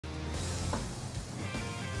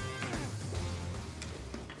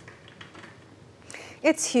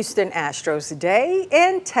It's Houston Astros Day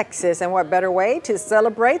in Texas, and what better way to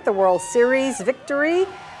celebrate the World Series victory?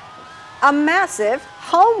 A massive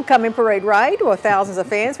homecoming parade, right? Well, thousands of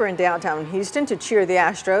fans were in downtown Houston to cheer the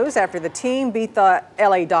Astros after the team beat the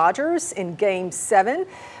LA Dodgers in Game 7.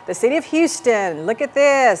 The city of Houston, look at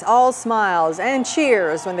this, all smiles and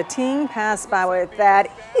cheers when the team passed by with that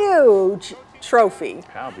huge trophy.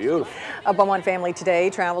 How beautiful. A Beaumont family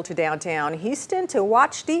today traveled to downtown Houston to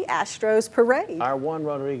watch the Astros parade. Our Juan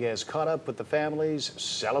Rodriguez caught up with the family's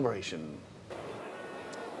celebration.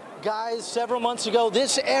 Guys, several months ago,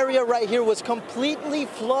 this area right here was completely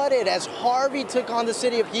flooded as Harvey took on the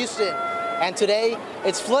city of Houston. And today,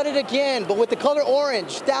 it's flooded again, but with the color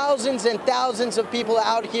orange. Thousands and thousands of people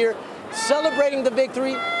out here celebrating the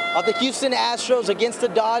victory of the Houston Astros against the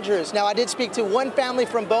Dodgers. Now, I did speak to one family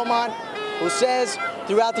from Beaumont who says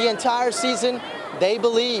throughout the entire season, they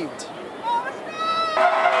believed.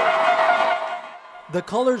 The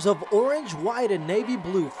colors of orange, white, and navy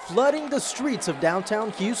blue flooding the streets of downtown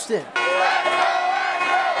Houston.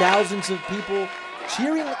 Thousands of people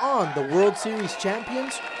cheering on the World Series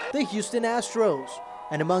champions, the Houston Astros.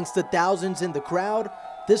 And amongst the thousands in the crowd,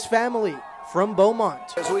 this family from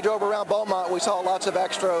Beaumont. As we drove around Beaumont, we saw lots of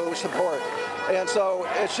Astro support. And so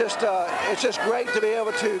it's just great to be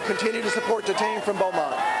able to continue to support the team from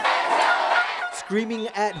Beaumont. Screaming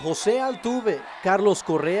at Jose Altuve, Carlos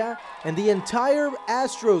Correa, and the entire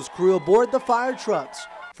Astros crew aboard the fire trucks.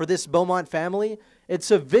 For this Beaumont family,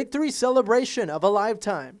 it's a victory celebration of a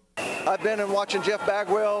lifetime. I've been and watching Jeff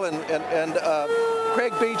Bagwell and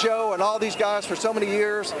Craig Biggio and all these guys for so many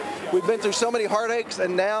years. We've been through so many heartaches,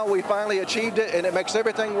 and now we finally achieved it, and it makes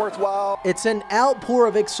everything worthwhile. It's an outpour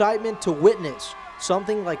of excitement to witness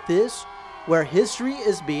something like this, where history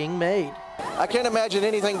is being made. I can't imagine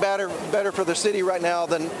anything better for the city right now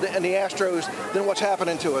than the Astros, than what's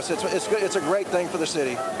happening to us. It's a great thing for the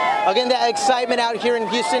city. Again, that excitement out here in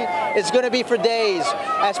Houston is going to be for days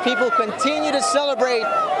as people continue to celebrate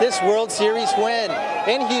this World Series win.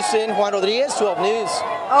 In Houston, Juan Rodriguez, 12 News.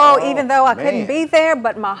 Oh, even though I couldn't be there,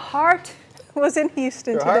 but my heart was in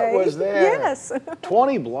Houston today. Your heart was there. Yes.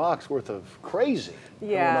 20 blocks worth of crazy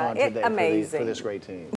Yeah, going on today amazing for this great team.